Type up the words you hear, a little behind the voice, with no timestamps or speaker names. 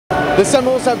The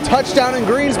Seminoles have touched down in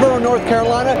Greensboro, North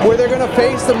Carolina, where they're going to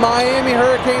face the Miami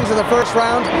Hurricanes in the first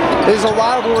round. It is a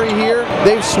rivalry here.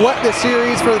 They've swept the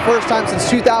series for the first time since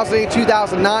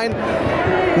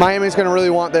 2008-2009. Miami's going to really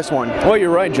want this one. Well, you're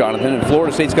right, Jonathan, and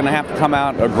Florida State's going to have to come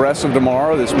out aggressive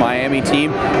tomorrow. This Miami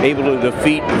team able to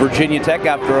defeat Virginia Tech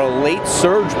after a late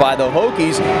surge by the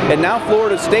Hokies, and now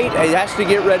Florida State has to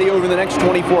get ready over the next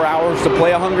 24 hours to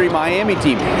play a hungry Miami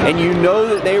team. And you know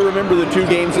that they remember the two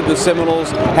games that the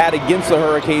Seminoles had against the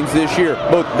Hurricanes this year,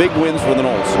 both big wins for the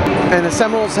Noles. And the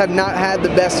Seminoles have not had the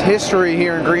best history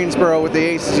here in Greensboro with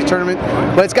the ACC tournament,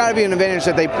 but it's got to be an advantage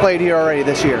that they played here already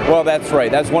this year. Well, that's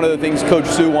right. That's one of the things Coach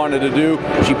Sue wanted to do.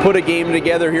 She put a game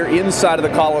together here inside of the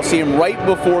Coliseum right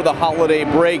before the holiday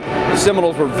break. The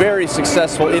Seminoles were very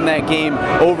successful in that game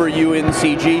over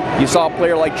UNCG. You saw a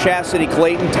player like Chastity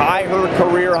Clayton tie her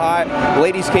career high.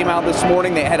 Ladies came out this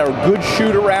morning. They had a good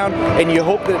shoot around, and you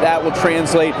hope that that will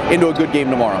translate into a good game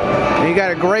tomorrow. And you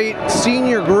got a great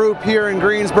senior group here in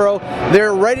Greensboro.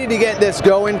 They're ready to get this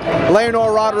going.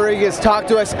 Leonor Rodriguez talked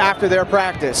to us after their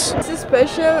practice. This is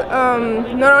special,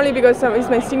 not only because it's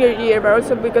my senior year, but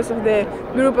also because of the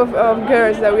group of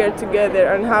girls that we are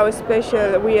together and how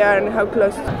special we are and how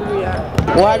close we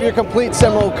are. We'll have your complete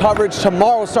Seminole coverage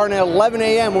tomorrow starting at 11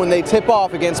 a.m. when they tip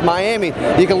off against Miami.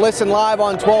 You can listen live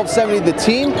on 1270 The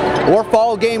Team or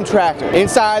follow Game Tracker.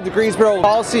 Inside the Greensboro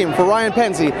Coliseum, for Ryan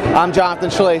Penzie, I'm Jonathan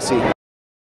Shalacy.